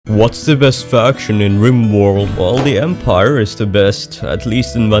What's the best faction in Rimworld? Well, the Empire is the best, at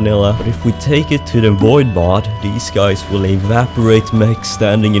least in vanilla. But if we take it to the Void mod, these guys will evaporate mechs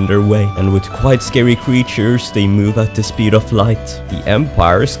standing in their way. And with quite scary creatures, they move at the speed of light. The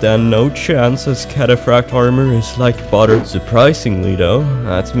Empire stand no chance as cataphract armor is like butter. Surprisingly though,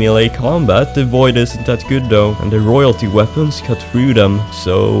 at melee combat, the Void isn't that good though. And the royalty weapons cut through them.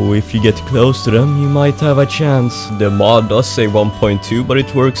 So if you get close to them, you might have a chance. The mod does say 1.2, but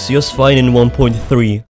it works just fine in 1.3.